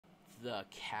The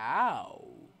cow.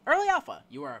 Early Alpha,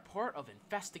 you are a part of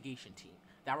investigation team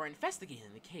that were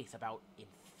investigating the case about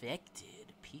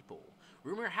infected people.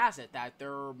 Rumor has it that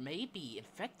there may be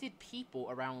infected people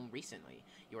around recently.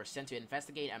 You are sent to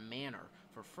investigate a manor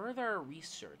for further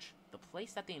research, the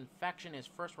place that the infection is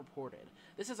first reported.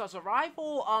 This is a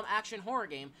survival action horror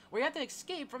game where you have to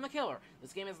escape from the killer.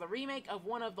 This game is the remake of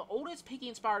one of the oldest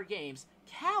Piggy-inspired games,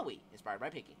 Cowy, inspired by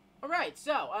Piggy. Alright,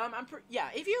 so,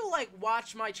 if you, like,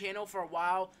 watch my channel for a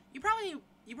while, you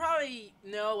probably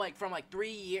know, like, from, like,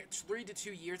 3 to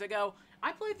 2 years ago,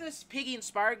 I played this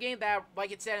Piggy-inspired game that,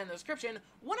 like it said in the description,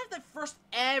 one of the first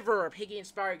ever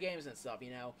Piggy-inspired games and stuff, you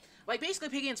know? Like, basically,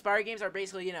 Piggy-inspired games are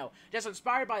basically, you know, just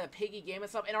inspired by the Piggy game and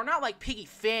stuff, and are not, like, Piggy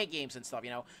fan games and stuff, you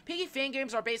know? Piggy fan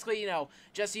games are basically, you know,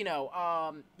 just, you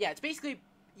know, it's basically...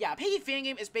 Yeah, Piggy fan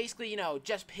game is basically, you know,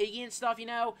 just Piggy and stuff, you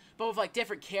know, but with, like,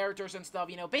 different characters and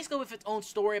stuff, you know, basically with its own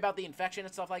story about the infection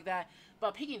and stuff like that.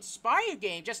 But Piggy-inspired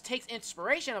game just takes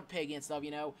inspiration of Piggy and stuff,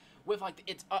 you know, with, like,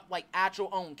 its, like, actual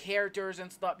own characters and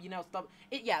stuff, you know, stuff.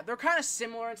 Yeah, they're kind of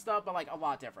similar and stuff, but, like, a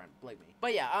lot different, believe me.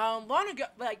 But, yeah, long ago,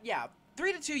 like, yeah,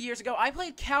 3 to 2 years ago, I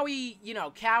played Cowy, you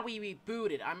know, Cowy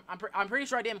Rebooted. I'm pretty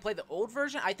sure I didn't play the old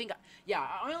version. I think, yeah,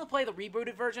 I only played the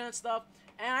rebooted version and stuff.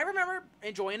 And I remember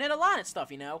enjoying it a lot and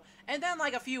stuff, you know. And then,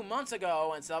 like, a few months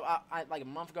ago and stuff, like a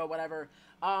month ago, whatever,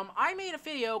 I made a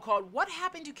video called What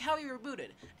Happened to Cowy Rebooted.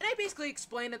 And I basically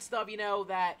explained and stuff, you know,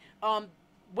 that,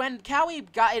 when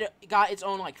Cowy got its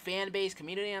own, like, fan base,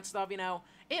 community and stuff, you know,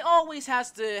 it always has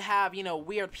to have, you know,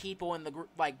 weird people in the group,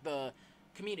 like, the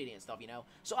community and stuff, you know.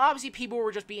 So, obviously, people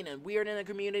were just being weird in the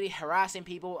community, harassing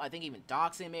people, I think even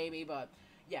doxing, maybe, but,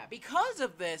 yeah, because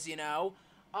of this, you know,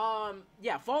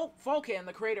 yeah, Volkan,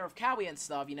 the creator of Cowy and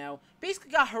stuff, you know,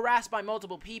 basically got harassed by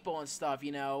multiple people and stuff,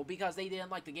 you know, because they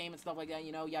didn't like the game and stuff like that,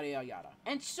 you know, yada yada yada.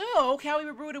 And so, Cowy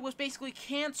Rebooted was basically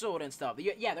canceled and stuff.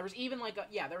 Yeah, there was even, like,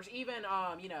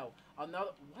 you know,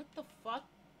 another, what the fuck?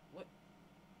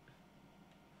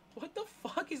 What the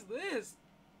fuck is this?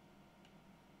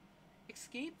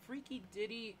 Escape Freaky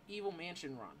Diddy Evil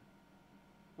Mansion Run.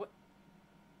 What?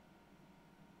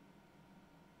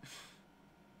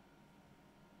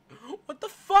 What the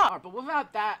fuck? But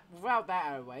without that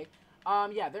out of the way,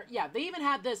 they even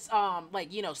had this,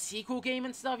 like, you know, sequel game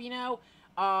and stuff, you know,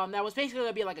 that was basically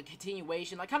gonna be like a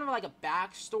continuation, like, kind of like a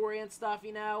backstory and stuff,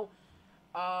 you know,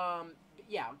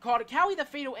 yeah, called Cowy the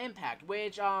Fatal Impact,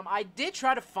 which, I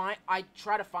tried to find,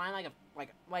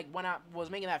 like, when I was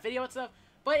making that video and stuff,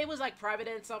 but it was, like, private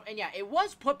and stuff, and yeah, it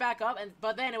was put back up,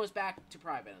 but then it was back to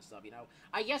private and stuff, you know.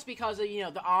 I guess because of, you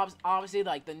know, obviously,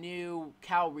 like, the new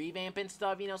cow revamp and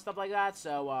stuff, you know, stuff like that,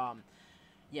 so,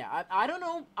 yeah, I don't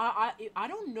know, I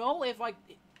don't know if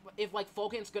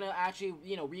Volkan's gonna actually,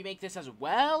 you know, remake this as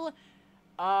well,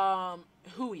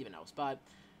 who even knows, but,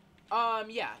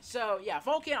 yeah, so, yeah,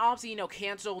 Volkan obviously, you know,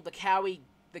 canceled the Cowy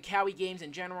games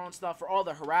in general and stuff for all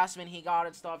the harassment he got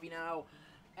and stuff, you know,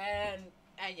 and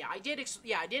yeah, I did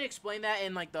explain that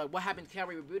in, like, the What Happened to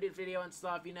Cowy Rebooted video and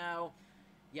stuff, you know.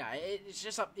 Yeah, it's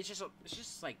just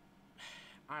like,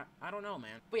 I don't know,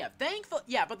 man. But yeah,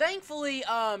 thankfully, you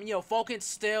know, Volkan's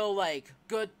still, like,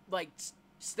 good, like,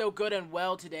 still good and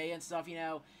well today and stuff, you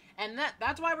know. And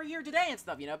that's why we're here today and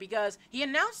stuff, you know, because he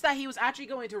announced that he was actually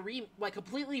going to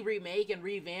completely remake and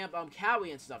revamp, Cowy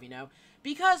and stuff, you know.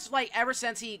 Because, like, ever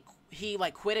since he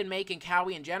like, quitted making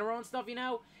Cowy in general and stuff, you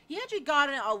know, he actually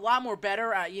gotten a lot more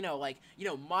better at, you know, like, you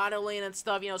know, modeling and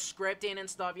stuff, you know, scripting and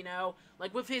stuff, you know,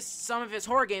 like, with some of his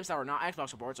horror games that are not Xbox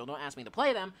support, so don't ask me to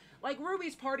play them, like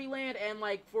Ruby's Party Land and,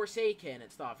 like, Forsaken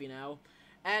and stuff, you know,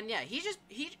 and, yeah, he just,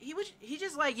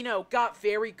 like, you know, got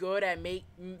very good at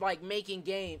making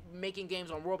games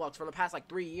on Roblox for the past, like,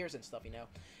 3 years and stuff, you know,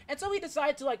 and so he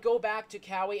decided to, like, go back to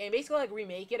Cowy and basically, like,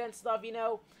 remake it and stuff, you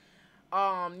know,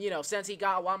 since he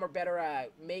got a lot more better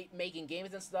at making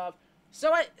games and stuff. So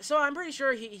I'm pretty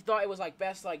sure he thought it was, like,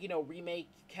 best, like, you know, remake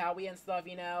Cowy and stuff,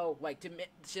 you know, like, to make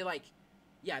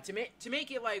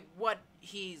it, like, what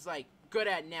he's, like, good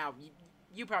at now.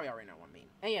 You probably already know what I mean.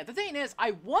 And yeah, the thing is,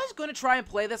 I was gonna try and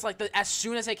play this, like, as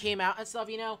soon as it came out and stuff,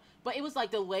 you know, but it was, like,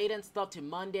 delayed and stuff to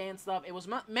Monday and stuff. It was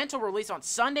meant to release on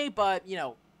Sunday, but, you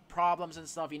know, problems and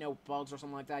stuff, you know, bugs or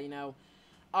something like that, you know.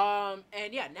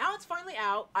 And yeah, now it's finally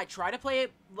out. I tried to play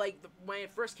it, like, when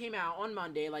it first came out on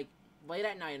Monday, like, late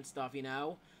at night and stuff, you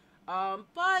know,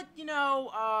 but, you know,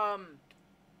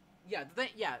 yeah,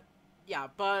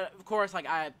 but, of course, like,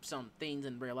 I have some things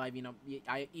in real life, you know,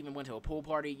 I even went to a pool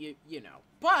party, you know,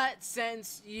 but,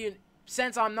 since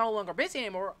I'm no longer busy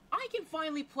anymore, I can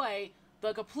finally play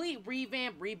the complete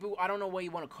revamp, reboot, I don't know what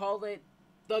you want to call it,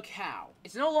 the cow.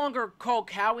 It's no longer called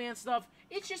Cowy and stuff,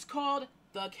 it's just called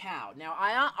the cow. Now,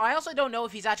 I also don't know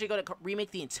if he's actually going to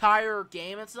remake the entire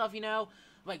game and stuff, you know?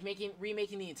 Like,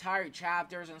 remaking the entire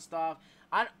chapters and stuff.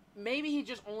 Maybe he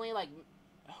just only, like,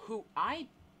 I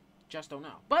just don't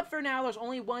know. But for now, there's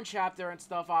only one chapter and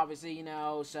stuff, obviously, you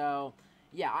know, so...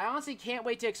 Yeah, I honestly can't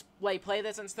wait to play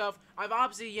this and stuff. I've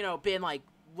obviously, you know, been, like,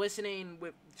 listening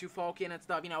to Volkan and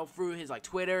stuff, you know, through his, like,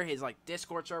 Twitter, his, like,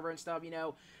 Discord server and stuff, you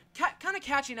know. Kind of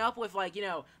catching up with, like, you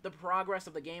know, the progress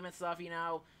of the game and stuff, you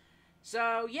know.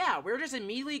 So, yeah, we're just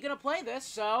immediately gonna play this,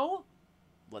 so...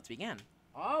 Let's begin.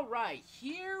 Alright,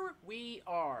 here we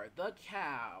are, the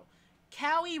cow.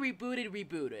 Cowy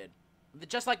Rebooted.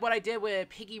 Just like what I did with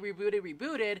Piggy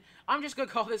Rebooted, I'm just gonna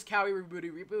call this Cowy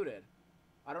Rebooted.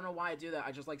 I don't know why I do that,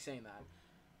 I just like saying that.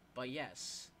 But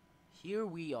yes, here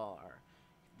we are.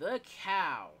 The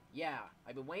cow. Yeah,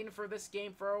 I've been waiting for this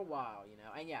game for a while, you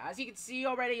know. And yeah, as you can see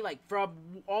already, like, from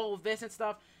all of this and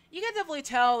stuff, you can definitely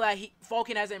tell that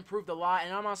Volkan has improved a lot,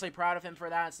 and I'm honestly proud of him for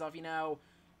that and stuff, you know.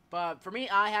 But for me,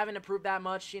 I haven't improved that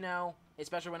much, you know,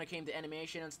 especially when it came to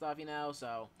animation and stuff, you know,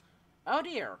 so... Oh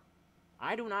dear.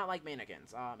 I do not like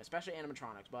mannequins, especially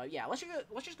animatronics. But yeah, let's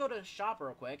just go to the shop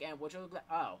real quick, and we'll just...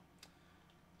 Oh.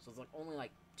 So it's like only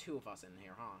like 2 of us in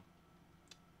here, huh?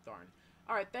 Darn.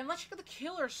 Alright, then let's check out the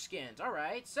killer skins.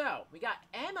 Alright, so we got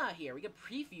Emma here. We can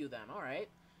preview them. Alright.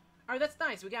 Alright, that's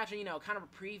nice. We can actually, you know, kind of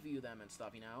preview them and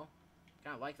stuff, you know.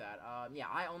 Kind of like that. Yeah,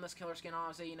 I own this killer skin,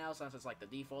 honestly, you know, since it's like the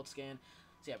default skin.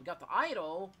 So yeah, we got the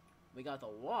idol. We got the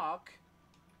walk.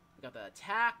 We got the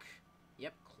attack.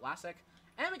 Yep, classic.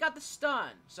 And we got the stun.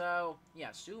 So,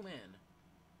 yeah, zoom in.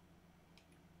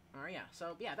 Alright, yeah.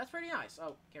 So, yeah, that's pretty nice.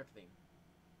 Oh, character theme.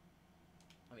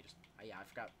 Let me just... yeah, I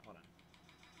forgot. Hold on.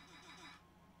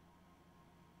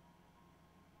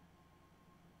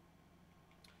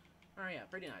 Alright, yeah,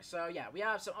 pretty nice. So, yeah, we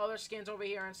have some other skins over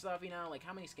here and stuff, you know. Like,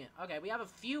 how many skins? Okay, we have a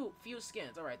few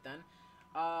skins. Alright, then.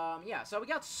 Yeah, so we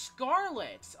got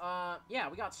Scarlet. Yeah,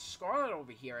 we got Scarlet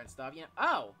over here and stuff, you know.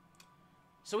 Oh!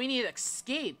 So we need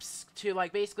escapes to,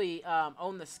 like, basically,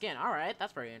 own the skin. Alright,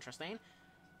 that's pretty interesting.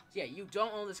 So, yeah, you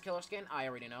don't own this killer skin. I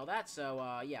already know that.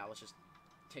 So, yeah, let's just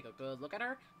take a good look at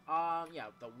her. Yeah,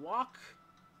 the walk,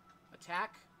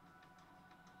 attack,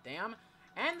 damn,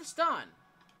 and the stun.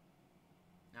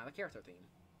 Now the character theme.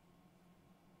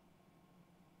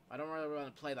 I don't really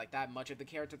want to play like that much of the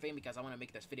character theme because I want to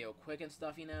make this video quick and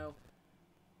stuff, you know.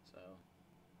 So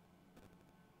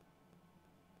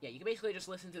yeah, you can basically just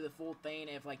listen to the full thing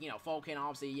if, like, you know, Volkan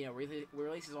obviously, you know,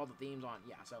 releases all the themes on.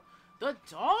 Yeah, so the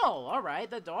doll. All right,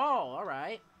 the doll. All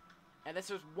right. And this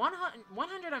was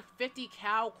 150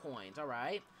 cow coins,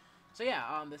 alright? So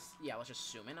yeah, yeah, let's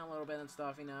just zoom in a little bit and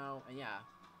stuff, you know, and yeah.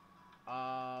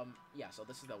 Yeah, so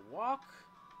this is the walk.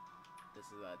 This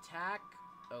is the attack.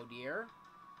 Oh dear.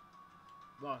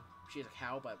 Well, she's a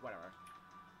cow, but whatever.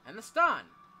 And the stun.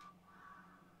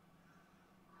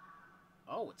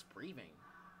 Oh, it's breathing.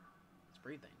 It's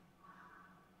breathing.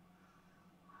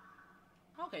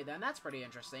 Okay, then, that's pretty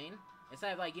interesting.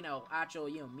 Instead of, like, you know, actual,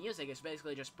 you know, music, it's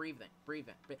basically just breathing.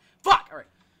 Fuck! Alright.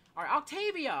 Alright,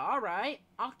 Octavia! Alright.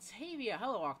 Octavia.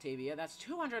 Hello, Octavia. That's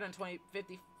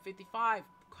 55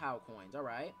 cow coins.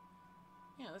 Alright.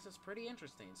 Yeah, this is pretty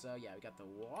interesting. So, yeah, we got the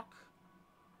walk.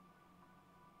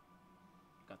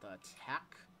 Got the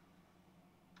attack.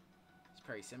 It's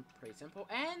pretty simple.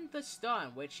 And the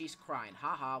stun, which she's crying.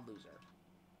 Haha, loser.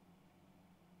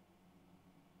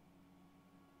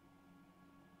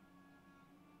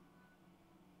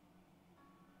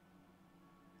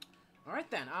 Alright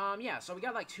then, yeah, so we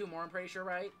got like 2 more, I'm pretty sure,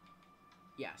 right?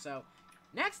 Yeah, so,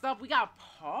 next up, we got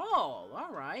Paul.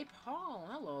 Alright, Paul,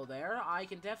 hello there. I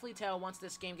can definitely tell once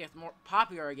this game gets more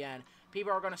popular again,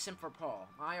 people are gonna simp for Paul.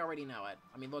 I already know it.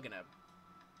 I mean, look at him.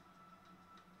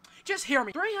 Just hear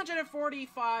me.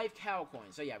 345 cow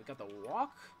coins. So yeah, we got the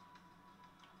walk,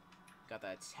 got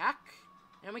the attack,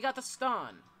 and we got the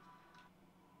stun.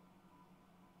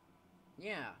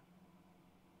 Yeah.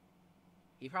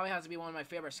 He probably has to be one of my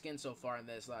favorite skins so far in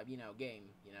this, you know, game,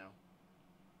 you know.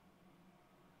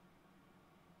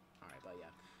 Alright, but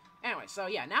yeah. Anyway, so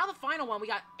yeah, now the final one, we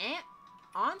got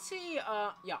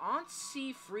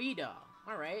Auntie Frida.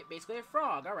 Alright, basically a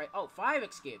frog. Alright, oh, 5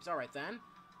 escapes. Alright then.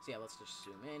 So yeah, let's just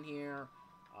zoom in here.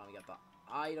 We got the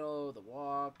idol, the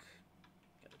walk,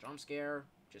 got the jump scare.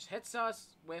 Just hits us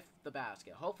with the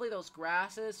basket. Hopefully those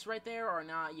grasses right there are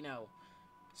not, you know,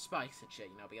 spikes and shit,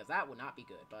 you know, because that would not be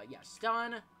good. But yeah,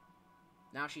 stun.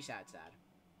 Now she's sad.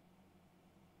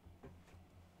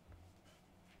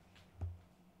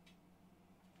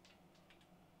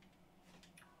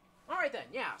 Alright Alright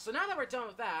then, yeah, so now that we're done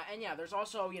with that, and yeah, there's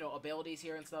also, you know, abilities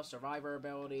here and stuff, survivor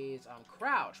abilities,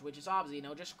 crouch, which is obviously, you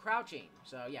know, just crouching.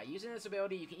 So, yeah, using this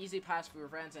ability, you can easily pass through your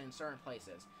friends in certain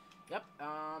places. Yep,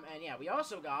 and yeah, we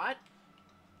also got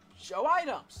show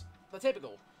items, the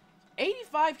typical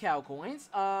 85 cow coins.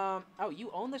 Oh,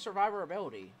 you own the survivor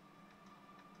ability.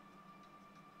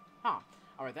 Huh.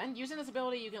 Alright then, using this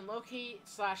ability, you can locate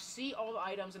 / see all the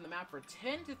items in the map for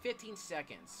 10 to 15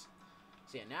 seconds.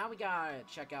 So yeah, now we gotta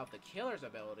check out the killer's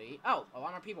ability. Oh, a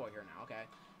lot more people are here now, okay.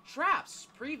 Traps,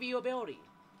 preview ability.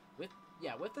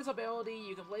 With this ability,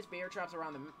 you can place bear traps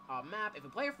around the map. If a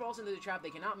player falls into the trap, they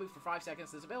cannot move for 5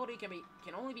 seconds. This ability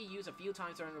can only be used a few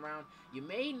times during the round. You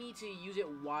may need to use it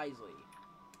wisely.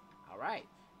 Alright.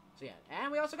 So yeah,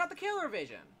 and we also got the killer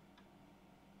vision.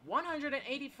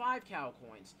 185 cow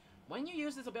coins. When you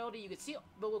use this ability, you can see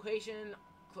the locations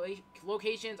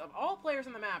of all players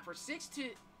on the map for 6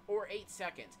 or 8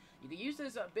 seconds. You can use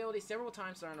this ability several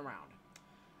times during the round.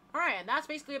 Alright, and that's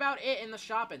basically about it in the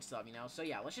shop and stuff, you know. So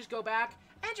yeah, let's just go back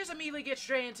and just immediately get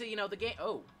straight into, you know, the game.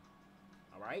 Oh.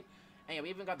 Alright. And yeah, we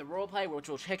even got the roleplay, which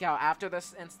we'll check out after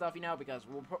this and stuff, you know, because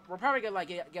we're probably gonna like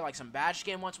get like some badge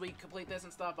skin once we complete this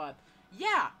and stuff, but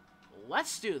yeah,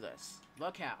 let's do this.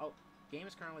 Look how, oh, game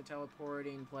is currently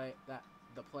teleporting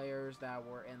the players that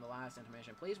were in the last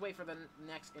intermission. Please wait for the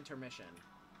next intermission.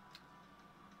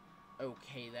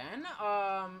 Okay then,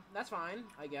 that's fine,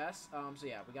 I guess. So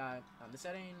yeah, we got, the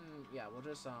setting, yeah, we'll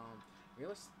just,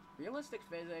 realistic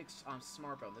physics,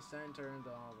 smartphone. This setting turned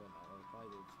on when I was quite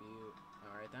a few.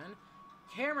 Alright then.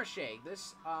 Camera shake,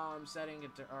 this, setting,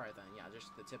 alright then, yeah,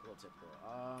 just the typical. So,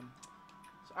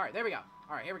 alright, there we go.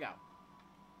 Alright, here we go.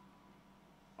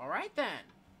 Alright then.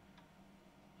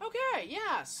 Okay,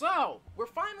 yeah, so, we're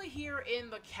finally here in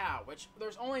the cow, which,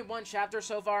 there's only one chapter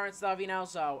so far and stuff, you know,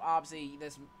 so, obviously,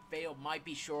 this video might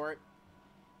be short,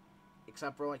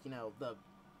 except for, like, you know, the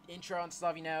intro and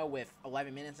stuff, you know, with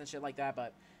 11 minutes and shit like that,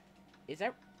 but, is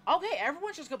that, okay,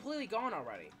 everyone's just completely gone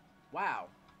already. Wow.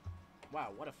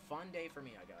 Wow, what a fun day for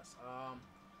me, I guess.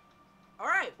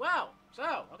 Alright, well,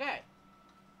 so, okay,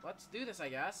 let's do this, I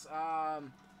guess,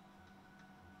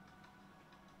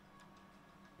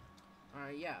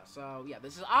 Alright, yeah, so, yeah,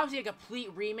 this is obviously a complete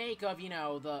remake of, you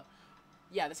know,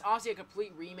 yeah, this is obviously a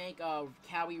complete remake of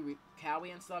Cowy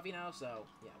and stuff, you know, so,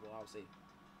 yeah, well, obviously,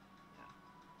 yeah.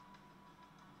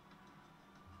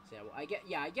 So, yeah, well,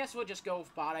 I guess we'll just go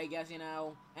with bot, I guess, you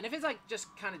know, and if it's, like, just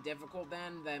kind of difficult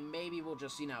then maybe we'll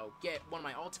just, you know, get one of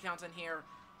my alt accounts in here,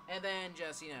 and then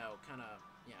just, you know, kind of,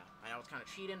 yeah, I know it's kind of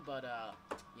cheating, but,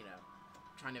 you know,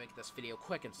 trying to make this video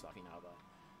quick and stuff, you know, but,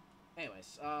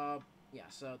 anyways, yeah,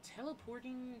 so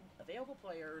teleporting available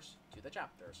players to the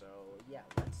chapter. So, yeah,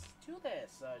 let's do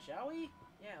this, shall we?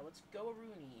 Yeah, let's go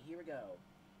Rooney. Here we go.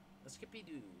 Let's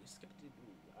skip-a-doo.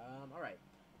 Alright.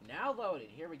 Now loaded.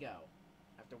 Here we go.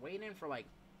 After waiting for, like,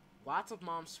 lots of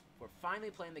months, we're finally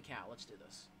playing the cow. Let's do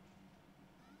this.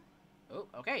 Oh,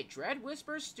 okay. Dread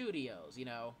Whisper Studios, you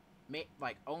know.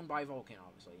 Like, owned by Volkan,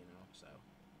 obviously, you know, so.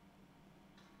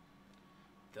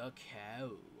 The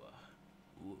cow.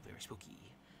 Ooh, very spooky.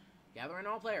 Gathering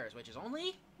all players, which is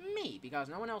only me, because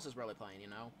no one else is really playing, you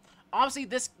know. Obviously,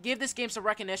 give this game some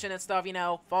recognition and stuff, you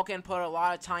know. Vulcan put a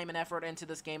lot of time and effort into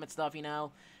this game and stuff, you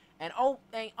know. And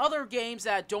other games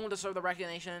that don't deserve the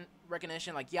recognition,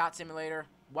 like Yacht Simulator,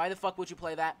 why the fuck would you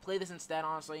play that? Play this instead,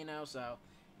 honestly, you know. So,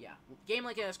 yeah. Game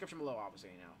link in the description below,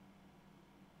 obviously, you know.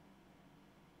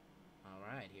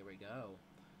 Alright, here we go.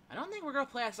 I don't think we're gonna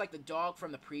play as, like, the dog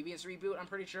from the previous reboot, I'm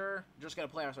pretty sure. We're just gonna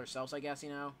play as ourselves, I guess, you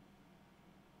know.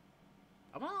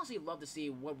 I would honestly love to see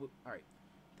what alright.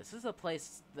 This is a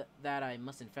place that I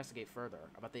must investigate further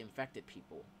about the infected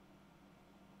people.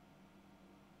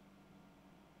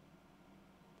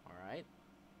 Alright.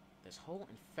 This whole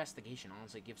investigation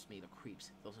honestly gives me the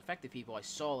creeps. Those infected people I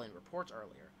saw in reports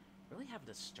earlier really have a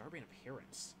disturbing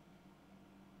appearance.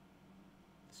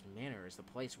 This manor is the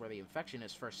place where the infection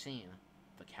is first seen.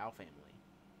 The cow family.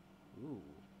 Ooh.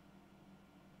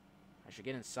 I should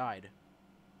get inside.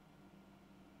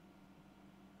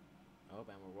 Oh,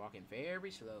 and we're walking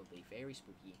very slowly, very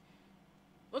spooky.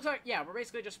 Looks like, yeah, we're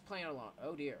basically just playing along.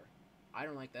 Oh, dear. I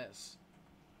don't like this.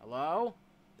 Hello?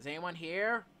 Is anyone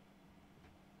here?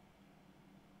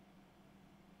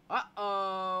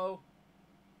 Uh-oh.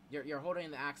 You're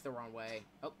holding the axe the wrong way.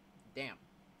 Oh, damn.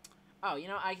 Oh, you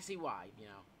know, I can see why, you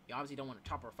know. You obviously don't want to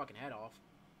chop her fucking head off.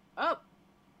 Oh!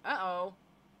 Uh-oh.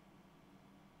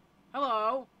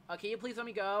 Hello? Can you please let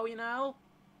me go, you know?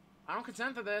 I don't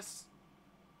consent to this.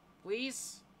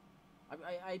 Please?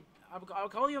 I'll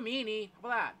call you a meanie. How about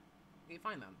that? Okay,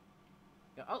 find them.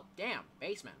 Oh, damn.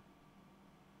 Basement.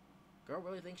 Girl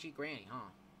really thinks she's granny,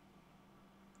 huh?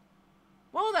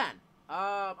 Well then,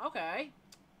 okay.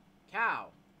 Cow.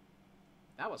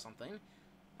 That was something.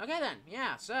 Okay then,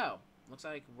 yeah, so, looks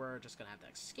like we're just gonna have to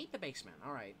escape the basement.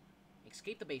 Alright.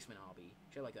 Escape the basement, Albie.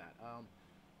 Shit like that. Alright,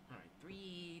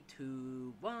 3,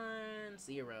 2, 1,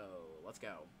 0. Let's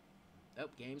go. Oh,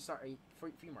 game start.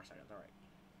 Few more seconds, alright.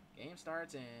 Game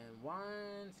starts in 1,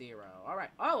 0.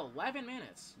 Alright. Oh, 11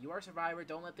 minutes. You are a survivor.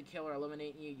 Don't let the killer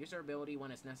eliminate you. Use your ability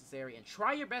when it's necessary and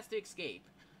try your best to escape.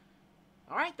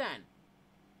 Alright then.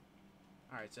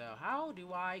 Alright, so how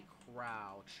do I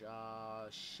crouch?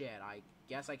 Shit, I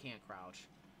guess I can't crouch.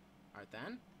 Alright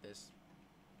then, this,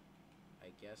 I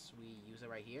guess we use it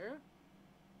right here?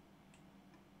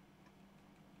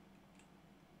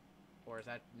 Or is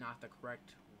that not the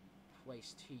correct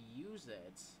place to use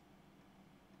it?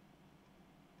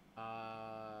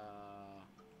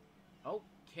 Oh,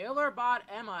 Killer Bot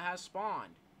Emma has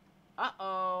spawned.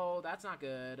 Uh-oh, that's not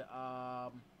good.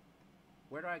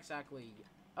 Where do I exactly...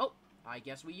 Oh! I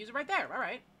guess we use it right there.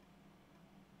 Alright.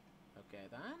 Okay,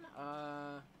 then.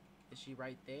 Is she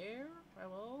right there?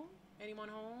 Hello? Anyone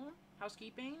home?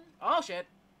 Housekeeping? Oh, shit.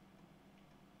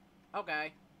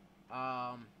 Okay.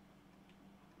 I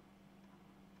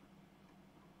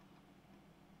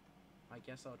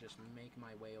guess I'll just make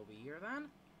my way over here, then.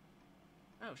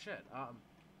 Oh, shit.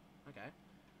 Okay.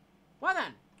 Well,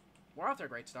 then. We're off to a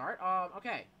great start.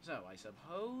 Okay. So, I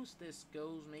suppose this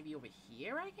goes maybe over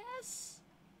here, I guess?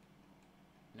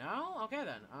 No? Okay,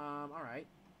 then. Alright.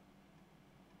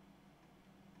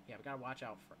 Yeah, we gotta watch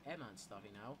out for Emma and stuff,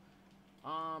 you know?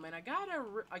 And I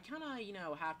kinda, you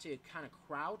know, have to kinda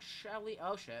crouch at least.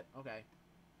 Oh, shit. Okay.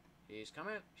 She's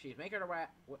coming. She's making her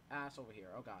ass over here.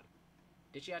 Oh, God.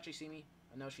 Did she actually see me?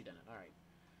 No, she didn't. Alright.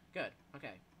 Good.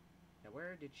 Okay. Now,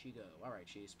 where did she go? Alright,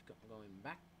 she's going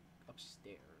back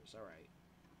upstairs. Alright.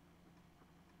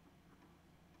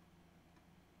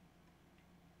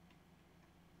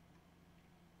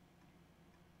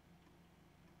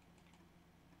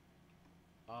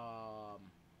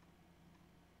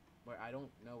 Where I don't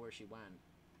know where she went.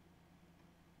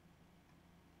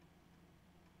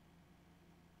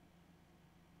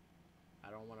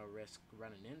 I don't want to risk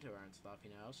running into her and stuff,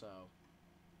 you know, so.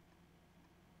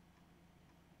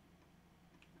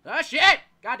 Ah, shit!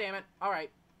 God damn it.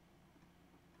 Alright.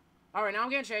 Alright, now I'm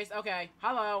getting chased. Okay.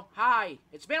 Hello. Hi.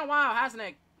 It's been a while, hasn't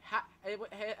it?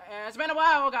 It's been a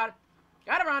while. Oh, God.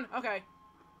 Gotta run. Okay.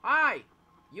 Hi.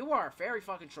 You are very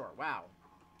fucking short. Wow.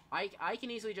 I can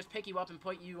easily just pick you up and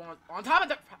put you on top of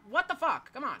the... What the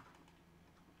fuck? Come on.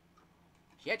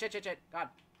 Shit. God.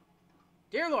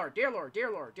 Dear Lord.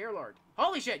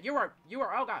 Holy shit. You are...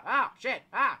 Oh, God. Ah, shit.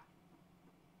 Ah.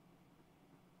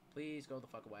 Please go the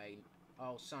fuck away.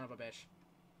 Oh, son of a bitch.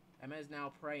 Emma is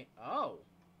now praying... Oh.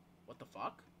 What the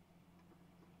fuck?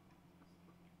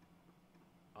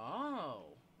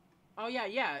 Oh. Oh, yeah.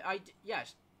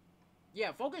 Yes.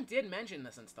 Yeah, Volkan did mention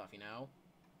this and stuff, you know?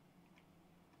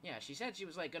 Yeah, she said she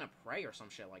was, like, gonna pray or some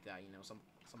shit like that, you know? Something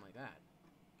like that.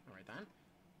 Alright, then.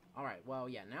 Alright, well,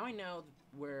 yeah, now I know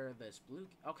where this blue...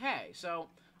 Okay, so,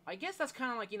 I guess that's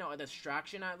kind of like, you know, a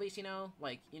distraction at least, you know?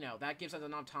 Like, you know, that gives us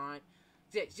enough time.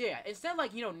 Yeah, instead of,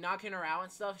 like, you know, knocking her out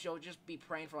and stuff, she'll just be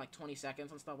praying for, like, 20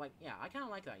 seconds and stuff. Like, yeah, I kind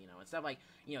of like that, you know? Instead of, like,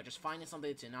 you know, just finding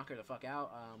something to knock her the fuck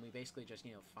out, we basically just,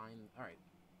 you know, find... Alright.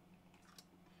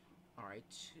 Alright,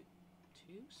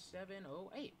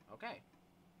 2708. Okay.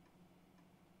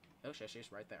 Oh, shit,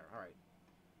 she's right there. Alright.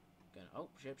 Oh,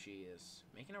 shit, she is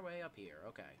making her way up here.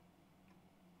 Okay.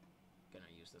 Gonna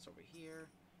use this over here.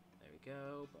 There we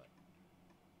go, but...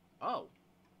 Oh!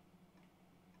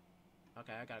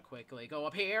 Okay, I gotta quickly go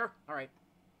up here. Alright.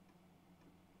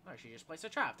 Alright, she just placed a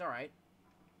trap. Alright.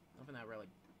 Nothing that really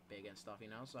big and stuff, you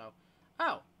know, so...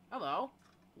 Oh! Hello!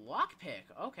 Lockpick!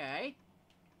 Okay.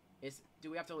 Do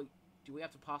we have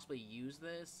to possibly use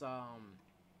this,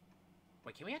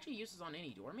 Wait, can we actually use this on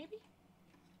any door, maybe?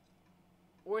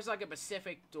 Or is it like a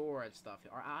specific door and stuff?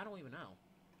 Or I don't even know.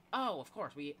 Oh, of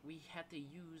course, we had to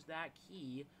use that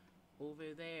key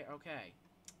over there. Okay.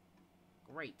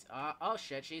 Great. Oh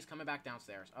shit, she's coming back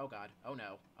downstairs. Oh god. Oh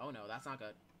no. Oh no, that's not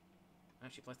good. Oh,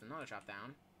 she placed another trap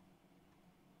down.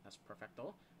 That's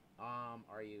perfecto.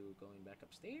 Are you going back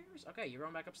upstairs? Okay, you're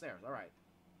going back upstairs. Alright.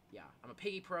 Yeah, I'm a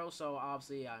piggy pro, so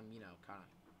obviously I'm, you know, kind of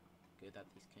good at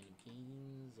these kind of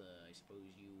games. I suppose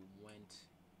you went...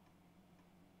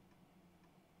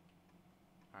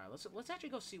 Alright, let's actually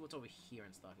go see what's over here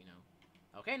and stuff, you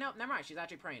know. Okay, no, never mind. She's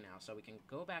actually praying now, so we can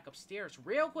go back upstairs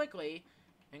real quickly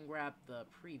and grab the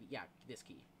yeah, this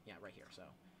key. Yeah, right here, so...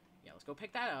 Yeah, let's go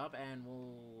pick that up, and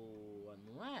we'll...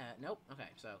 Nope, okay,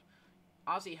 so...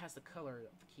 Obviously, it has the color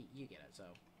of the key. You get it, so...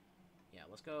 Yeah,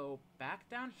 let's go back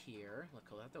down here. Let's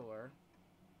close that door.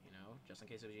 You know, just in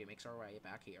case if she makes her way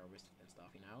back here and stuff,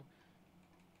 you know.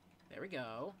 There we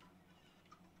go.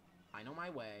 I know my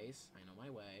ways. I know my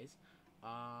ways.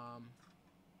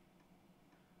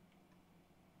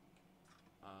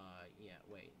 Yeah,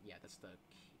 wait. Yeah, that's the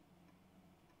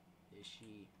key. Is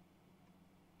she...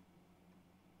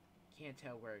 Can't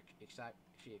tell where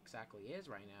she exactly is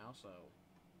right now, so...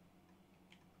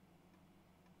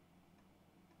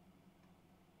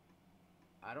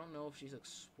 I don't know if she's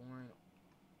exploring...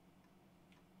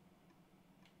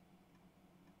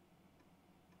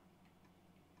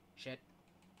 Shit.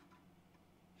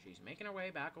 She's making her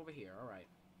way back over here, alright.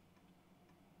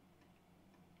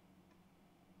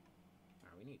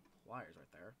 Alright, we need pliers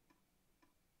right there.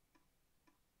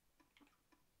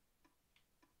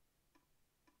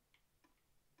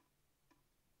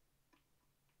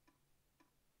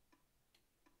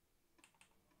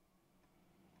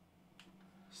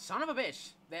 Son of a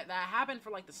bitch! That happened for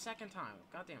like the second time.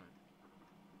 God damn it.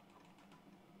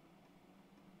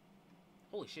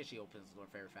 Holy shit, she opens the door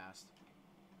very fast.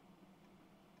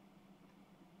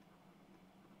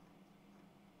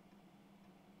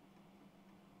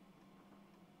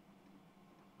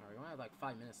 Alright, we only have like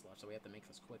 5 minutes left, so we have to make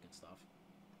this quick and stuff.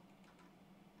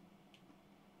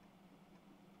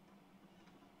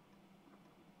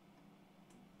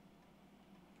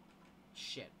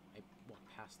 Shit, I walked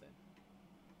past it.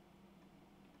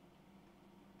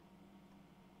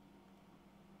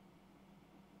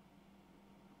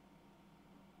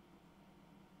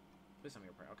 Please tell me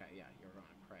you're pray. Okay, yeah, you're going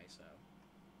to pray, so...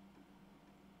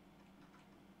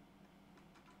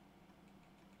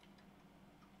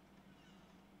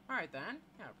 Alright then.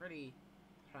 Yeah, pretty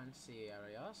fancy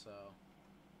area, so...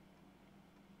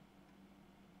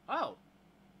 Oh!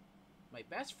 My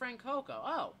best friend Coco.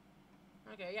 Oh!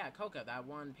 Okay, yeah, Coco, that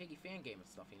one Piggy fan game and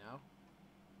stuff, you know?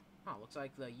 Huh, looks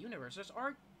like the universes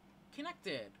are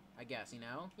connected, I guess, you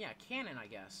know? Yeah, canon, I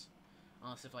guess.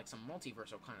 Unless if, like, some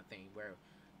multiversal kind of thing, where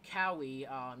Cowy,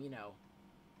 you know,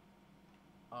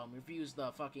 reviews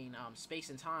the fucking, space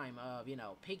and time of, you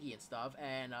know, Piggy and stuff,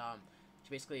 and, she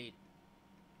basically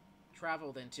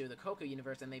traveled into the Coco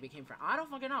universe and they became friends. I don't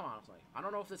fucking know, honestly. I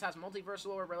don't know if this has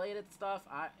multiversal or related stuff.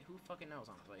 Who fucking knows,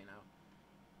 honestly, you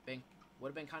know? Would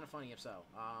have been kind of funny if so.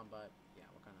 But, yeah,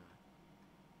 what kind of...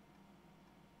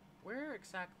 Where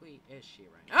exactly is she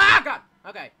right now? Ah, God!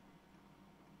 Okay.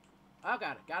 Oh,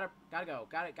 God. Gotta go.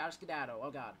 Gotta skedaddle.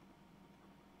 Oh, God.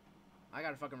 I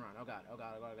gotta fucking run. Oh, God. Oh,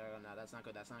 God. Oh, God. Oh, God. No, that's not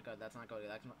good. That's not good. That's not good.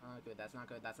 That's not good. That's not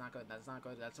good. That's not good. That's not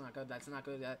good. That's not good. That's not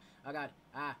good. Oh, God.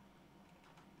 Ah.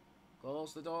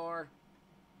 Close the door.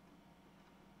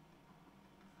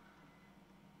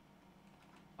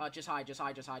 Just hide. Just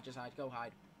hide. Just hide. Just hide. Go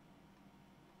hide.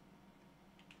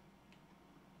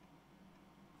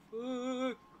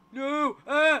 No!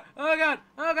 Oh God!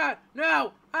 Oh God!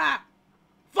 No! Ah!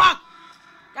 Fuck!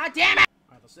 God damn it!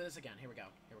 Alright, let's do this again. Here we go.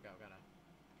 Here we go. Gotta.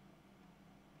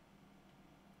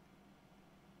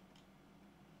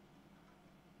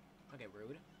 Okay,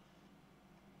 rude.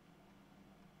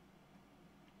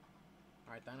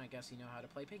 Alright then, I guess you know how to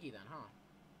play Piggy then, huh?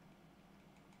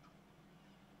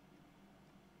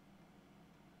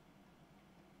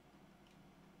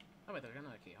 Oh wait, there's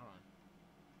another key. Hold on.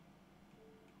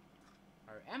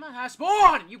 Alright, Emma has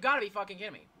spawned! You gotta be fucking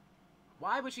kidding me.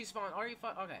 Why would she spawn? Are you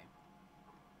okay.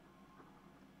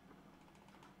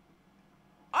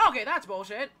 Okay, that's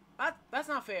bullshit. That's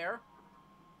not fair.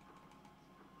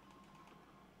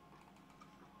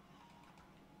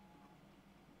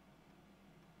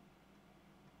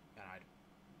 Gotta hide.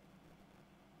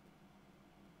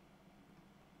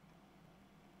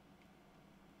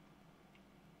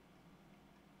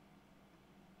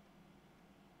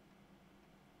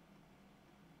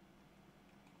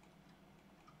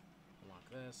 Unlock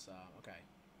this. Okay.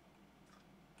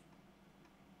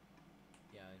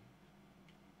 Yeah.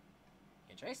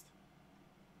 Get chased?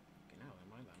 Okay, no, never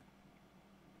mind then.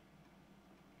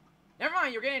 Never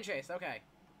mind, you're getting chased. Okay.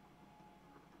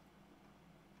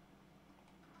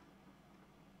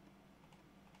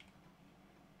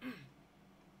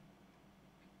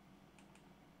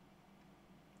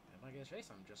 If I get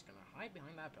chased, I'm just gonna hide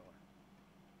behind that pillar.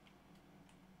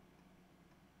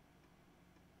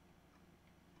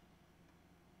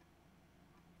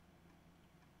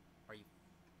 Are you...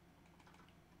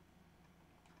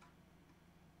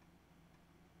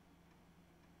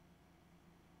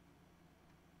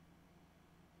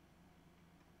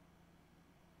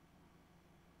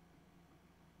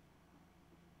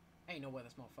 Ain't no way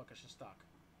this motherfucker's just stuck.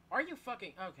 Are you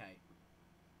fucking... Okay.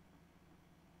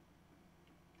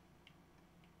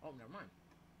 Oh, never mind.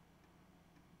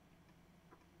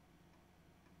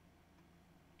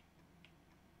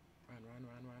 Run, run,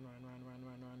 run, run, run.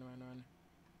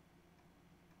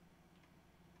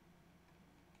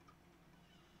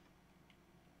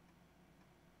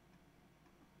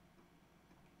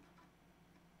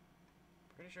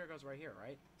 pretty sure it goes right here,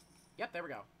 right? Yep, there we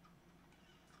go.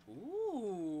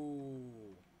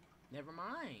 Ooh. Never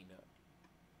mind.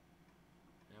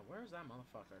 Now, where's that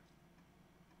motherfucker?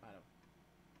 But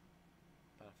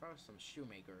first, some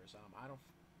shoemakers. I don't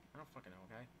fucking know.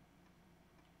 Okay.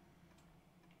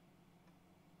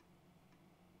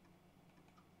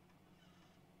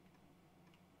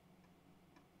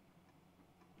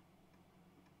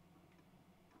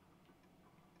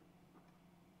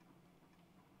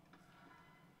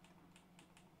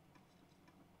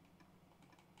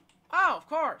 Oh, of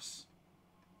course.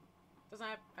 Doesn't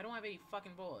have. I don't have any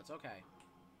fucking bullets. Okay.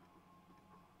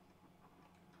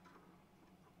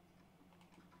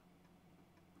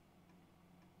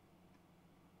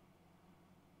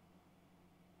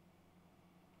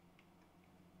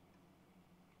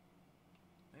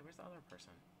 Wait, where's the other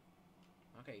person?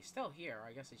 Okay, he's still here.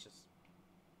 I guess he's just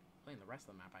playing the rest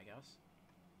of the map, I guess.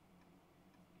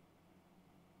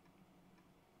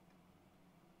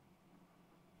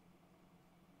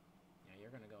 Yeah,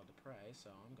 you're gonna go to pray, so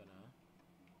I'm gonna...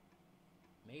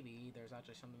 Maybe there's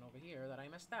actually something over here that I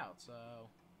missed out, so...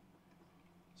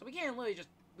 So we can't literally just...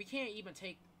 We can't even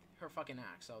take her fucking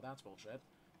axe, so that's bullshit.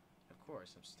 Of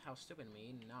course, how stupid of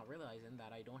me not realizing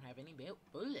that I don't have any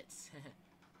bullets.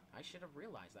 I should have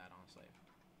realized that, honestly.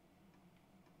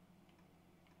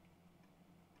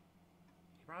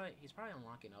 He's probably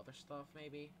unlocking other stuff,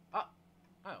 maybe. Oh!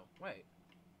 Oh, wait.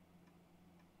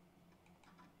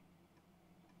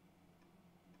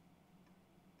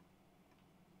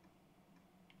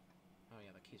 Oh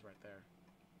yeah, the key's right there.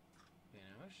 You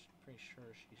know, I'm pretty sure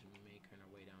she's making her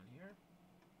way down here.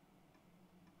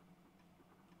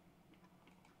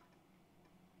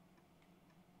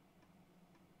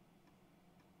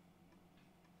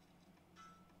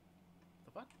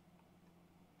 The fuck?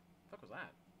 The fuck was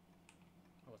that?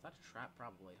 Oh, was that a trap?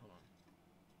 Probably. Hold on.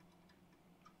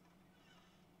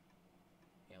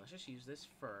 Yeah, let's just use this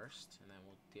first, and then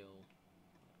we'll deal...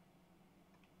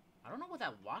 I don't know what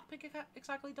that lockpick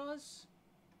exactly does.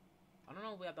 I don't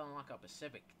know if we have to unlock a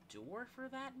specific door for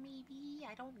that, maybe?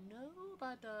 I don't know,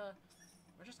 but,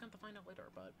 we're just going to find out later,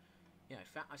 but... Yeah,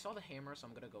 I saw the hammer, so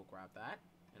I'm gonna go grab that.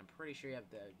 And I'm pretty sure you have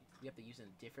to use it in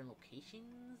different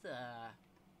locations,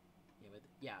 Yeah, but,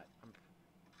 yeah,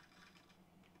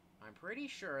 I'm pretty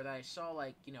sure that I saw,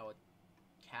 like, you know, a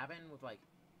cabin with, like...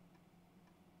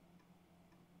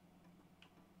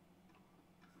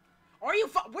 Are you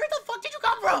where the fuck did you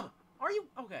come from? Are you...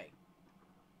 Okay.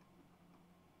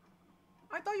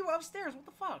 I thought you were upstairs. What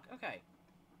the fuck? Okay.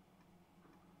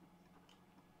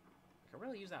 I could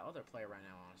really use that other player right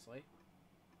now, honestly.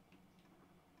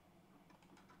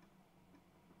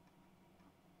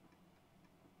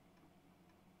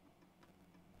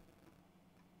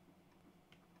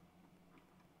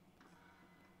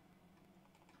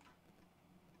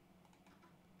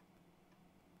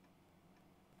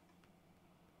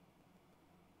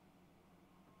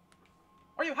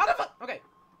 Are you... How the fuck... Okay.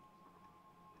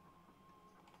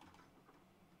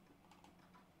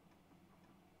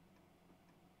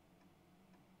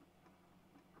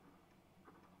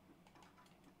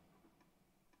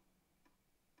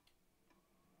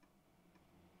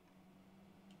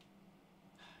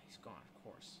 He's gone, of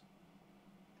course.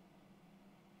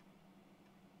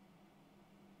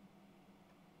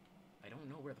 I don't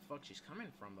know where the fuck she's coming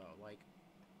from, though. Like...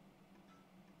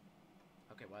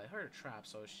 Okay, well, I heard a trap,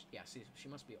 so... Yeah, see, she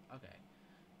must be... Okay.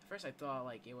 At first, I thought,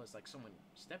 like, it was, like, someone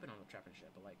stepping on the trap and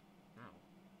shit, but, like, no.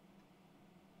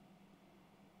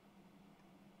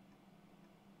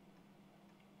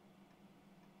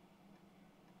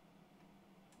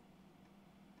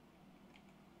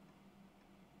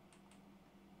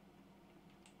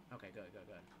 Okay, good, good,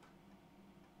 good.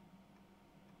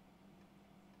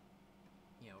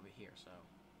 Yeah, over here, so...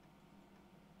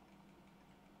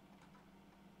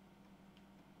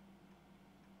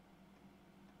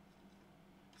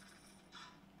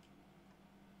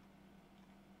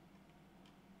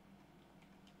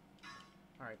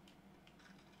 Alright.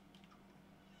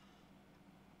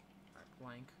 Alright,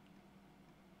 blank.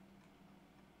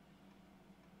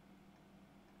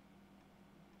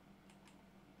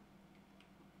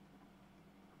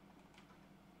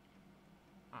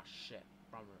 Ah, shit.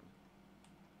 Wrong room.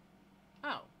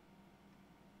 Oh.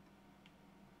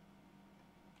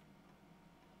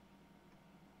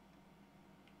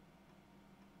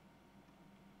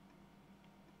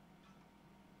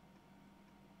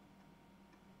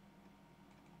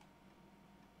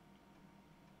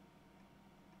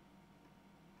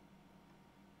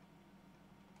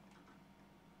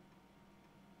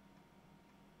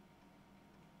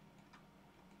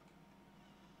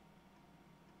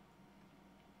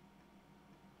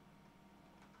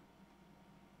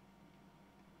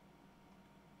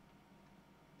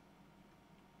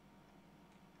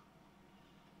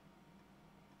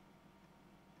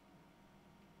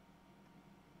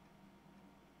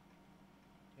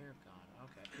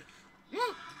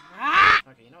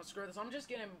 know, screw this. I'm just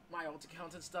getting my ult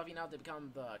accounts and stuff, you know, to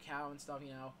become the cow and stuff, you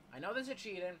know. I know this is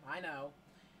cheating. I know.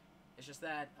 It's just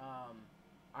that,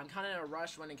 I'm kind of in a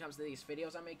rush when it comes to these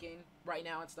videos I'm making right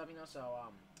now and stuff, you know, so,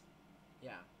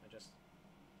 yeah, I just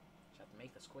have to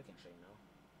make this quick and shit, you know.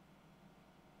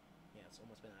 Yeah, it's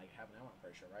almost been like half an hour, I'm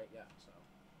pretty sure, right? Yeah, so.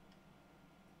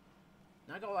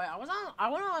 Not gonna lie, I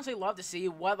would honestly love to see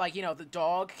what, like, you know, the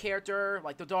dog character,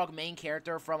 like, the dog main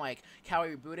character from, like,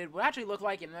 Cowy Rebooted would actually look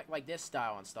like in, like, this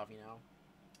style and stuff, you know.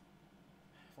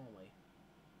 If only.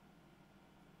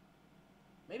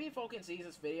 Maybe if Volkan sees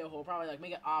this video, he'll probably, like,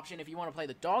 make an option if you want to play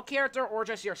the dog character or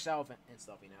just yourself and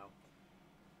stuff, you know.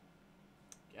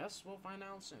 Guess we'll find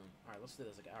out soon. Alright, let's do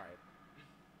this again. Alright.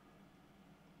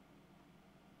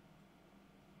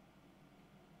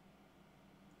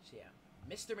 So, yeah.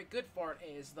 Mr. McGoodfart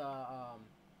is the,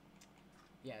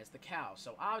 yeah, is the cow.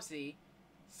 So, obviously,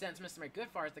 since Mr.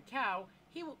 McGoodfart is the cow,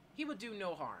 he would do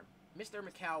no harm. Mr.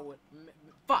 McCow would...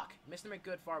 fuck! Mr.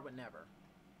 McGoodfart would never.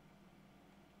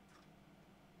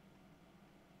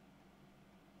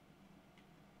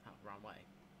 Wrong way.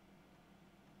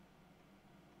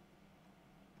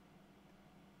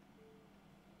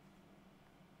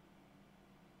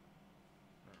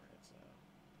 Alright, so...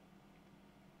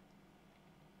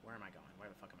 where am I going? Where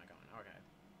the fuck am I going? Okay.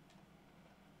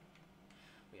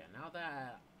 But yeah, now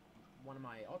that one of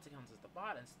my alt accounts is the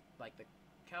bot, and like the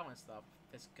cow and stuff,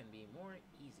 this can be more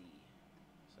easy.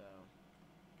 So...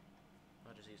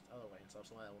 I'll just use the other way and stuff,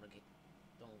 so I don't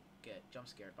get jump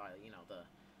scared by, you know, the...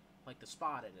 like the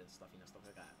spotted and stuff, you know, stuff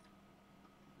like that.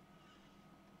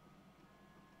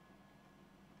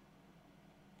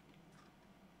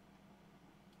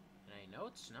 And any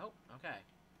notes? Nope. Okay.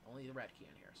 Only the red key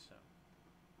in here, so.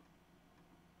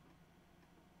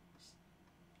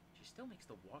 She still makes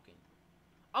the walking.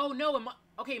 Oh, no!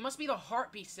 Okay, it must be the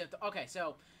heartbeat symptom. Okay,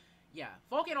 so, yeah.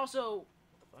 Volkan also...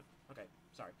 what the fuck? Okay,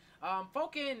 sorry.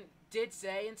 Volkan did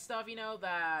say and stuff, you know,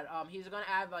 that, he's gonna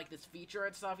add, like, this feature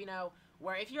and stuff, you know,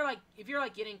 where if you're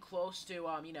like getting close to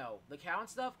you know, the cow and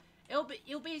stuff, it'll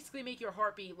basically make your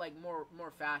heartbeat like more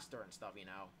faster and stuff, you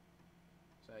know.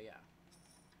 So yeah.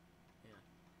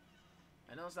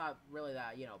 I know it's not really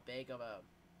that, you know, big of a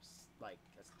like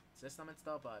a system and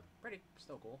stuff, but pretty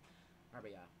still cool. Alright,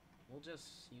 but yeah, we'll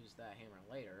just use that hammer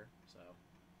later. So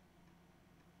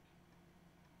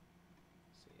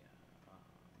yeah,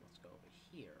 let's go over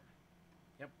here.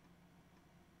 Yep.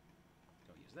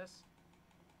 Go use this.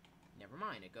 Never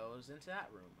mind, it goes into that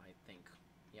room, I think.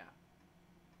 Yeah.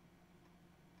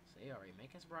 See, already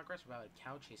making some progress without a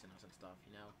cow chasing us and stuff,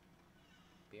 you know?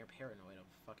 Being paranoid of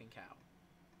a fucking cow.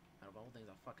 Out of all things,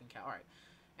 a fucking cow. Alright.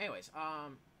 Anyways,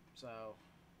 so...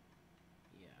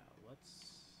 yeah,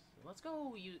 let's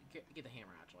go get the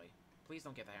hammer, actually. Please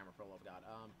don't get the hammer, for the love of God.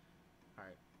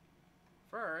 Alright.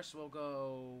 First, we'll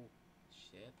go...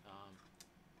 shit,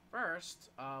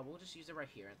 first, we'll just use it right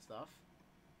here and stuff.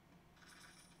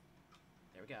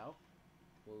 There we go.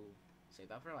 We'll save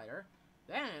that for later.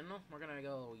 Then, we're gonna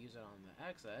go use it on the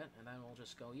exit, and then we'll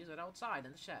just go use it outside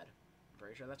in the shed. I'm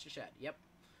pretty sure that's the shed. Yep.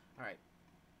 Alright.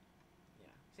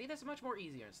 Yeah. See, this is much more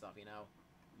easier and stuff, you know?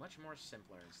 Much more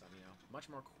simpler and stuff, you know? Much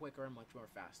more quicker and much more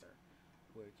faster.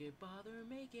 Work it, bother,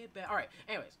 make it better. Alright,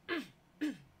 anyways.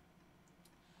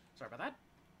 Sorry about that.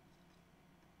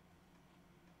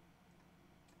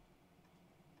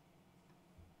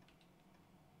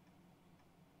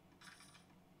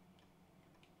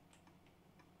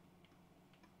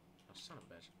 Son of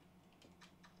a bitch.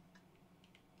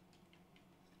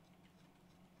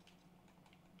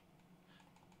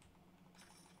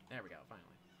 There we go, finally.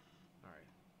 Alright.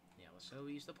 Yeah, let's go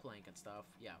use the plank and stuff.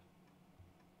 Yeah.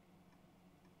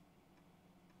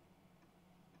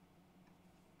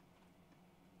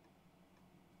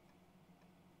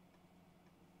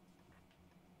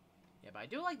 Yeah, but I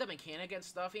do like the mechanic and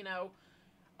stuff, you know,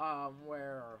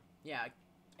 where, yeah,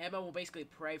 Emma will basically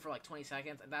pray for like 20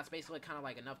 seconds, and that's basically kind of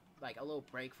like enough, like a little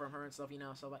break from her and stuff, you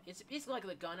know. So like, it's basically like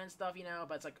the gun and stuff, you know,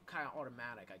 but it's like kind of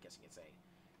automatic, I guess you could say.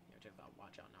 You know, just gotta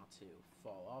watch out not to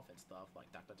fall off and stuff,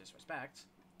 like Dr. Disrespect.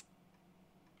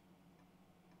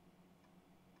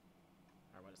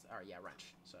 Or what is that? Or yeah,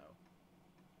 wrench. So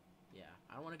yeah,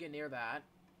 I don't want to get near that.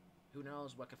 Who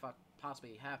knows what could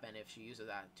possibly happen if she uses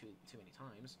that too many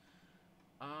times.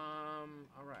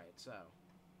 Alright, so.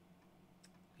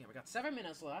 Yeah, we got 7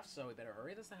 minutes left, so we better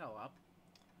hurry this the hell up.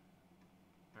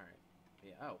 Alright.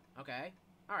 Yeah, oh, okay.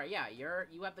 Alright, yeah,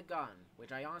 you have the gun,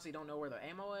 which I honestly don't know where the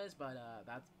ammo is, but,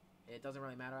 it doesn't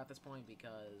really matter at this point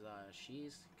because,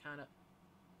 she's kinda...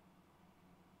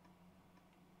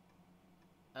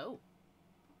 Oh.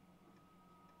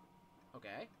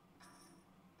 Okay.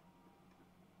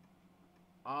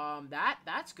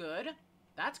 That's good.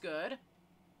 That's good.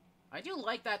 I do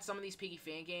like that some of these Piggy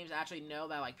fan games actually know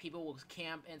that, like, people will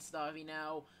camp and stuff, you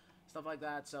know? Stuff like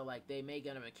that, so, like, they may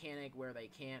get a mechanic where they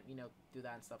can't, you know, do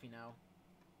that and stuff, you know?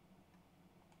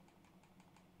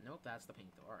 Nope, that's the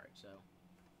pink door. Alright, so...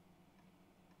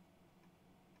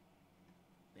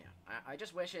 Yeah, I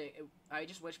just wish I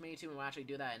just wish Mini 2 would actually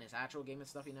do that in his actual game and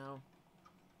stuff, you know?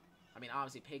 I mean,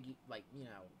 obviously, Piggy, like, you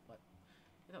know, but...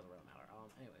 It doesn't really matter.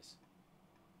 Anyways.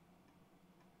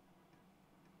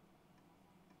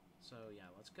 So, yeah,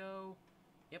 let's go...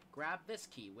 Yep, grab this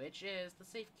key, which is the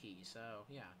safe key, so,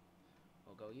 yeah.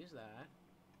 We'll go use that.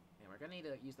 And we're gonna need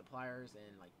to use the pliers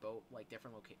in, like, both, like,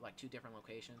 two different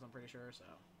locations, I'm pretty sure, so...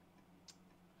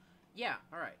 Yeah,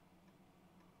 alright.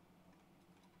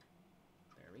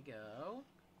 There we go.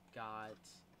 Got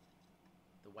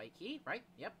the white key, right?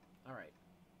 Yep, alright.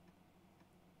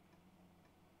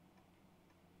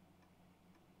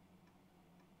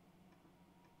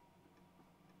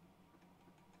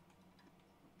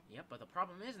 Yep, but the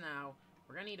problem is now,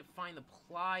 we're gonna need to find the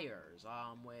pliers,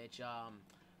 which, I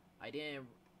didn't...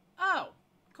 Oh!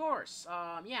 Of course!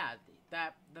 Yeah,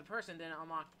 the person didn't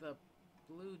unlock the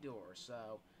blue door,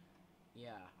 so...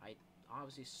 Yeah, I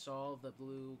obviously solved the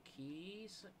blue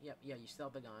keys. Yep, yeah, you still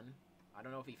have the gun. I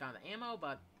don't know if he found the ammo,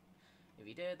 but... If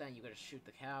he did, then you gotta shoot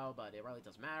the cow, but it really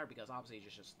doesn't matter, because obviously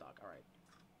he's just stuck. Alright.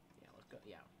 Yeah, let's go.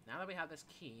 Yeah, now that we have this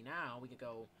key, now we can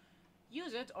go...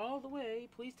 Use it all the way.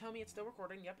 Please tell me it's still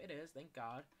recording. Yep, it is. Thank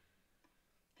God.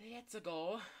 It's a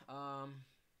goal.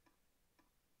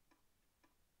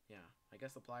 Yeah, I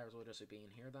guess the pliers will just be in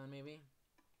here then, maybe.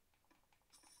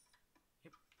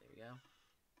 Yep, there we go.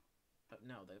 But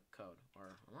no, the code.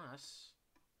 Or unless...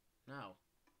 No.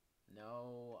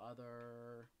 No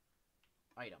other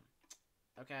item.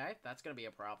 Okay, that's gonna be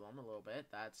a problem a little bit.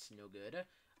 That's no good.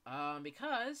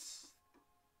 Because...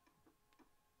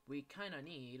 We kinda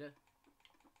need...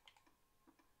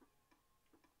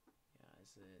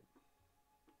 Is it...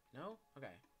 No?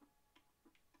 Okay.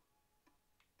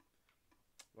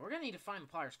 Well, we're gonna need to find the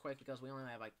pliers quick because we only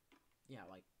have, like, yeah,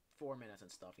 like, 4 minutes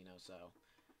and stuff, you know, so...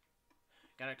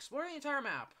 Gotta explore the entire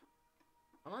map!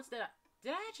 Unless did I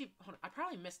actually... Hold on, I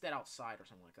probably missed that outside or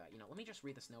something like that. You know, let me just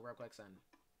read this note real quick, and...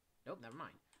 Nope, never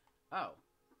mind. Oh.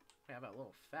 I have a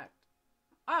little effect.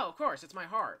 Oh, of course, it's my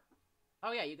heart!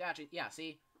 Oh, yeah, you actually... Yeah,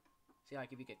 see? See,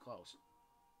 like, if you get close.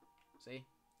 See?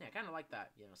 Yeah, I kind of like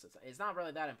that, you know, since it's not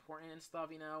really that important and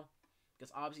stuff, you know,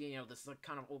 because obviously, you know, this is a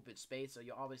kind of open space, so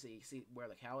you obviously see where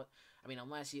the cow is. I mean,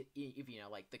 unless if, you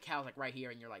know, like, the cow's, like, right here,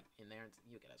 and you're, like, in there, and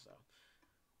you get it, so.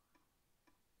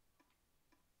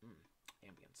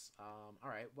 Ambience.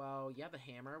 Alright, well, you have the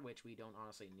hammer, which we don't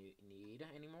honestly need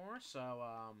anymore, so,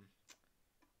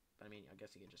 but I mean, I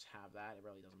guess you can just have that, it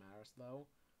really doesn't matter, though.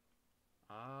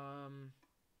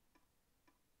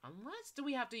 Unless, do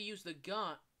we have to use the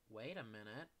gun? Wait a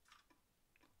minute.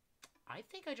 I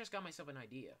think I just got myself an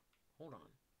idea. Hold on.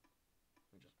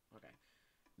 Okay.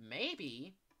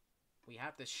 Maybe we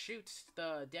have to shoot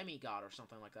the demigod or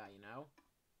something like that, you know?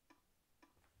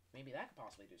 Maybe that could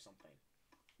possibly do something.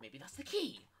 Maybe that's the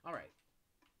key! Alright.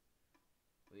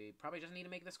 We probably just need to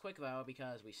make this quick, though,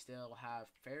 because we still have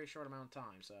a very short amount of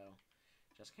time, so...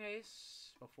 Just in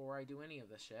case, before I do any of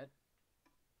this shit...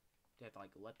 Do I have to,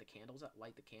 like, light the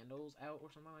candles out or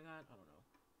something like that? I don't know.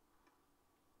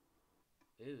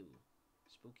 Ooh.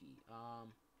 Spooky.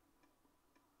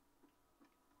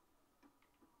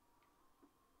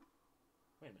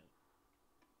 Wait a minute.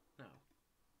 No.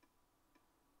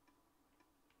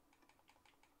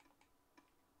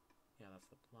 Yeah, that's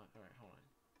the plot. Alright, hold on.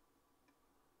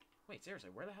 Wait, seriously,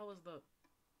 where the hell is the... I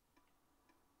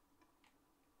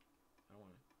don't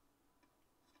wanna...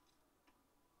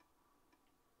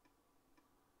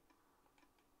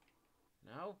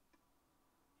 No?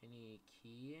 Any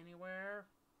key anywhere?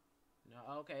 No,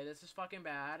 okay, this is fucking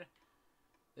bad.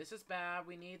 This is bad.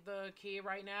 We need the key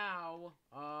right now.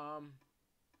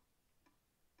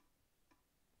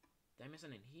 Did I miss it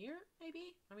in here,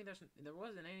 maybe? I mean, there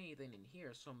wasn't anything in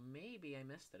here, so maybe I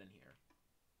missed it in here.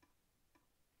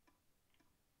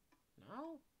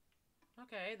 No?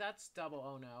 Okay, that's double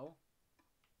oh no.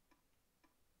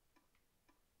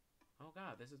 Oh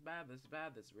god, this is bad, this is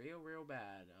bad, this is real, real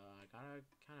bad. I gotta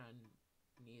kinda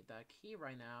need that key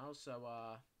right now, so,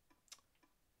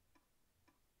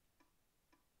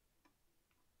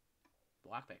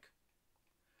 Lockpick.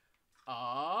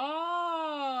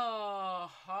 Oh,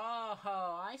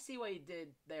 I see what you did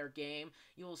there, game.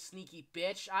 You little sneaky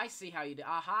bitch. I see how you did.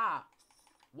 Aha.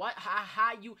 What?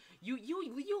 Ha, you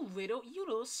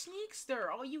little sneakster.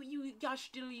 Oh,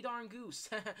 gosh diddly darn goose.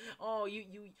 Oh,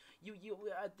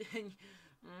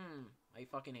 I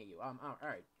fucking hate you.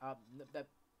 Alright.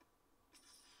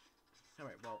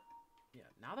 Alright, well, yeah.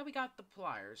 Now that we got the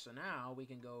pliers, so now we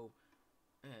can go...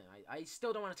 I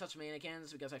still don't want to touch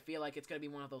mannequins, because I feel like it's going to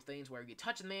be one of those things where if you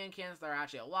touch the mannequins, they're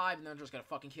actually alive, and they're just going to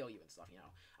fucking kill you and stuff, you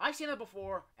know. I've seen it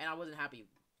before, and I wasn't happy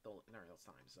during those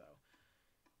times, so...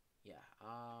 Yeah,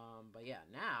 but yeah,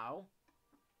 now...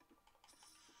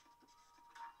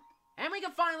 And we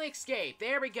can finally escape!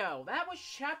 There we go! That was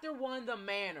Chapter 1, The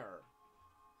Manor.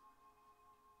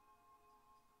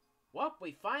 Well,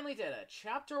 we finally did it.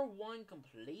 Chapter 1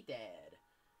 completed.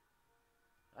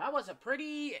 That was a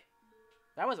pretty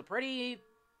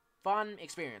fun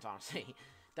experience, honestly.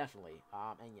 Definitely.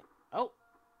 And yeah. Oh,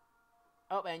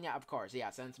 and yeah, of course.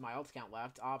 Yeah, since my ult count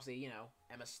left, obviously, you know,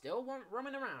 Emma's still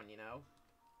roaming around, you know.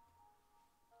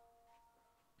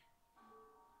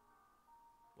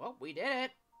 Well, we did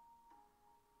it.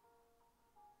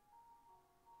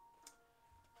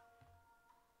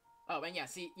 Oh, and yeah,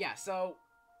 see, yeah, so...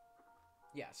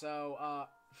 Yeah, so,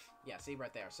 yeah, see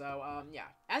right there. So, yeah.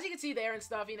 As you can see there and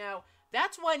stuff, you know,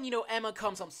 that's when, you know, Emma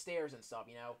comes upstairs and stuff,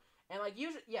 you know. And, like,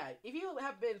 usually, yeah, if you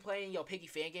have been playing, you know, Piggy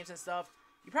fan games and stuff,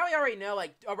 you probably already know,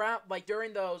 like, around, like,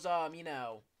 during those, you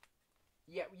know,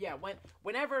 yeah,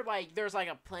 whenever, like, there's, like,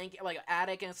 a plank, like, an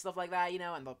attic and stuff like that, you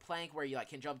know, and the plank where you, like,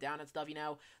 can jump down and stuff, you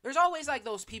know, there's always, like,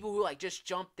 those people who, like, just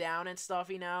jump down and stuff,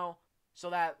 you know, so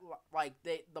that, like,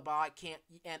 the bot can't,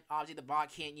 and obviously the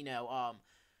bot can't, you know,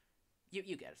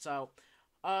 You get it. So,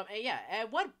 and yeah, and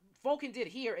what Volkan did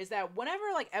here is that whenever,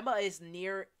 like, Emma is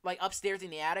near, like, upstairs in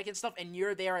the attic and stuff, and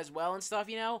you're there as well and stuff,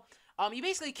 you know, you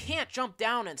basically can't jump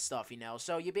down and stuff, you know,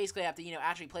 so you basically have to, you know,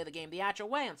 actually play the game the actual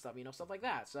way and stuff, you know, stuff like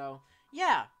that. So,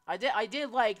 yeah, I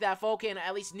did like that Volkan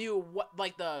at least knew what,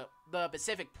 like, the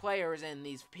specific players in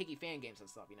these Piggy fan games and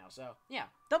stuff, you know, so, yeah,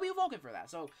 W Volkan for that.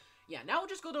 So, yeah, now we'll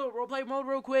just go to roleplay mode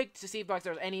real quick to see if, like,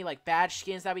 there's any, like, badge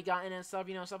skins that we got in and stuff,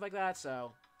 you know, stuff like that,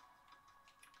 so...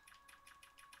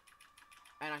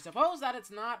 And I suppose that it's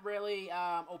not really,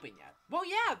 open yet. Well,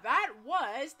 yeah, that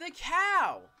was the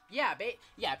cow! Yeah,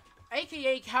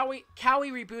 aka Cowy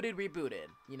Rebooted,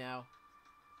 you know?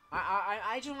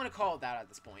 I just want to call it that at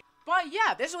this point. But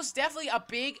yeah, this was definitely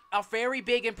a very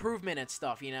big improvement and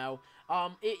stuff, you know?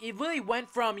 It really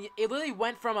went from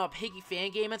a Piggy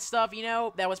fan game and stuff, you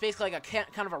know, that was basically like a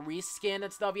kind of a reskin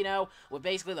and stuff, you know, with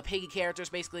basically the Piggy characters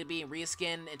basically being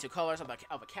reskinned into colors of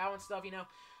a cow and stuff, you know?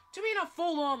 To being a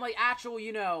full-on, like, actual,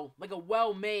 you know, like a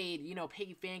well-made, you know,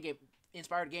 Piggy fan game,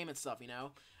 inspired game and stuff, you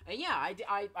know? And yeah,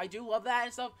 I do love that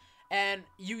and stuff, and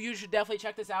you should definitely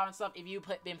check this out and stuff if you've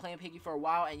been playing Piggy for a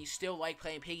while and you still like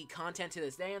playing Piggy content to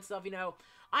this day and stuff, you know?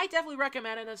 I definitely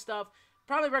recommend it and stuff.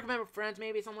 Probably recommend with friends,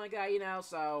 maybe, something like that, you know,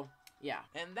 so... Yeah,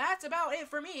 and that's about it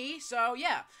for me, so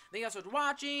yeah, thank you guys for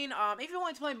watching. If you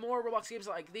want to play more Roblox games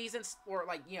like these, or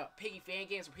like, you know, Piggy fan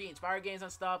games or Piggy-inspired games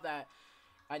and stuff that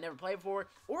I never played before,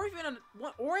 or if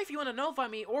you want to notify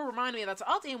me or remind me that's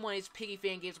updating one of these Piggy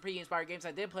fan games or Piggy-inspired games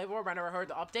I did play before, but I never heard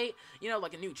the update, you know,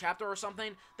 like a new chapter or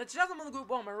something, that's just on the group,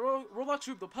 well, my Roblox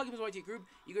group, the PuggyPugsonYT group.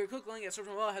 You can click the link at search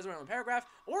below, it has a random paragraph,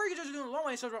 or you can just do it long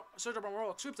way, search up on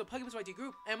Roblox group, the PuggyPugsonYT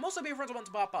group, and most of your friends will want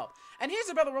to pop up. And here's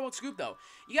about the Roblox group, though.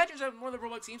 You got yourself more of the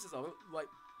Roblox teams and stuff, like...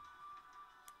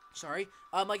 Sorry.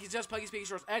 Like, it's just Puggy speaking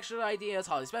shorts, extra ideas,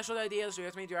 holiday special ideas, so you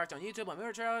guys may direct on YouTube, on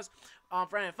mirror trailers,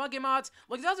 friend and funky mods.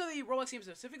 Look, it's also the Roblox team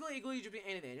specifically, it could be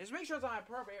anything. Just make sure it's not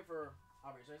appropriate for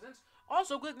obvious reasons.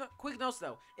 Also, quick notes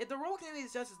though. If the Roblox game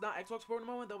is not Xbox support at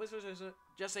the moment, they'll basically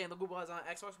just saying the Google has on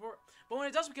Xbox support. But when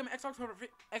it does become Xbox support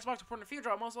in the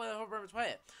future, I'll most likely hope to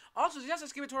play it. Also, just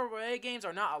Skibidi Toilet Related games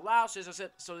are not allowed, so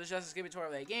there's just a Skibidi Toilet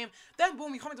Related game. Then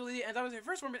boom, you comment to delete it, and that was your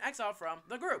first one being exiled from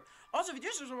the group. Also, if you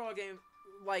just use a Roblox game,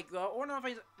 like, or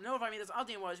notify me this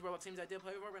update was Roblox teams I did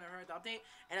play before, but I heard the update,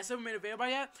 and I still haven't made it available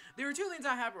yet. There are two things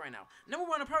I have right now. Number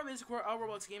one, I'm probably busy with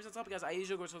Roblox games and stuff because I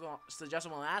usually go to the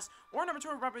suggestion one last. Or number two,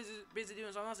 I'm probably busy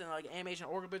doing something else in like animation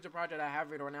or computer project I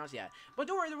haven't really announced yet. But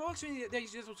don't worry, the Roblox community that you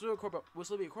just will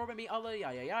still be incorporated me, other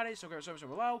yada yada, so go to service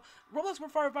below. Roblox will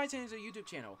fire by saying it's a YouTube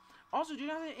channel. Also, do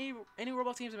not have any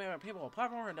Roblox teams that may have people on the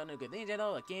platform and done no good things, you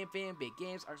know, like Game Fan, Big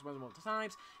Games, are exposed multiple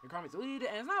times, your comments deleted,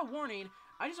 and it's not a warning.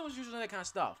 I just don't want you to use that kind of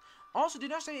stuff. Also, do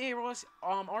not say any Roblox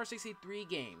R63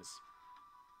 games.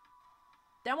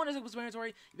 That one is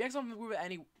explanatory. If you accidentally move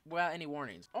it without any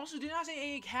warnings. Also, do not say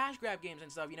any cash grab games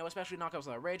and stuff, you know, especially knockoffs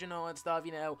like original and stuff,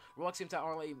 you know. Roblox seems to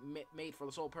only made for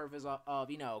the sole purpose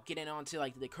of, you know, getting onto,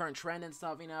 like, the current trend and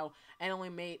stuff, you know, and only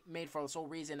made for the sole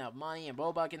reason of money and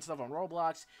Robux and stuff on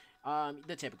Roblox.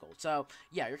 The typical. So,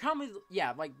 yeah, your comments,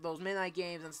 yeah, like those midnight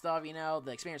games and stuff, you know,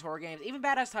 the experience horror games, even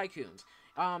Badass Tycoons.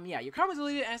 Yeah, your comments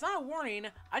deleted, and it's not a warning.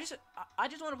 I just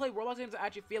want to play Roblox games that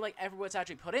actually feel like everyone's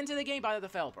actually put into the game by the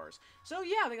developers. So,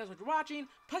 yeah, thank you guys so much for watching.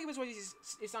 PuggyPugsonYT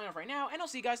is signing off right now, and I'll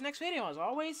see you guys next video. As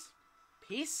always,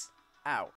 peace out.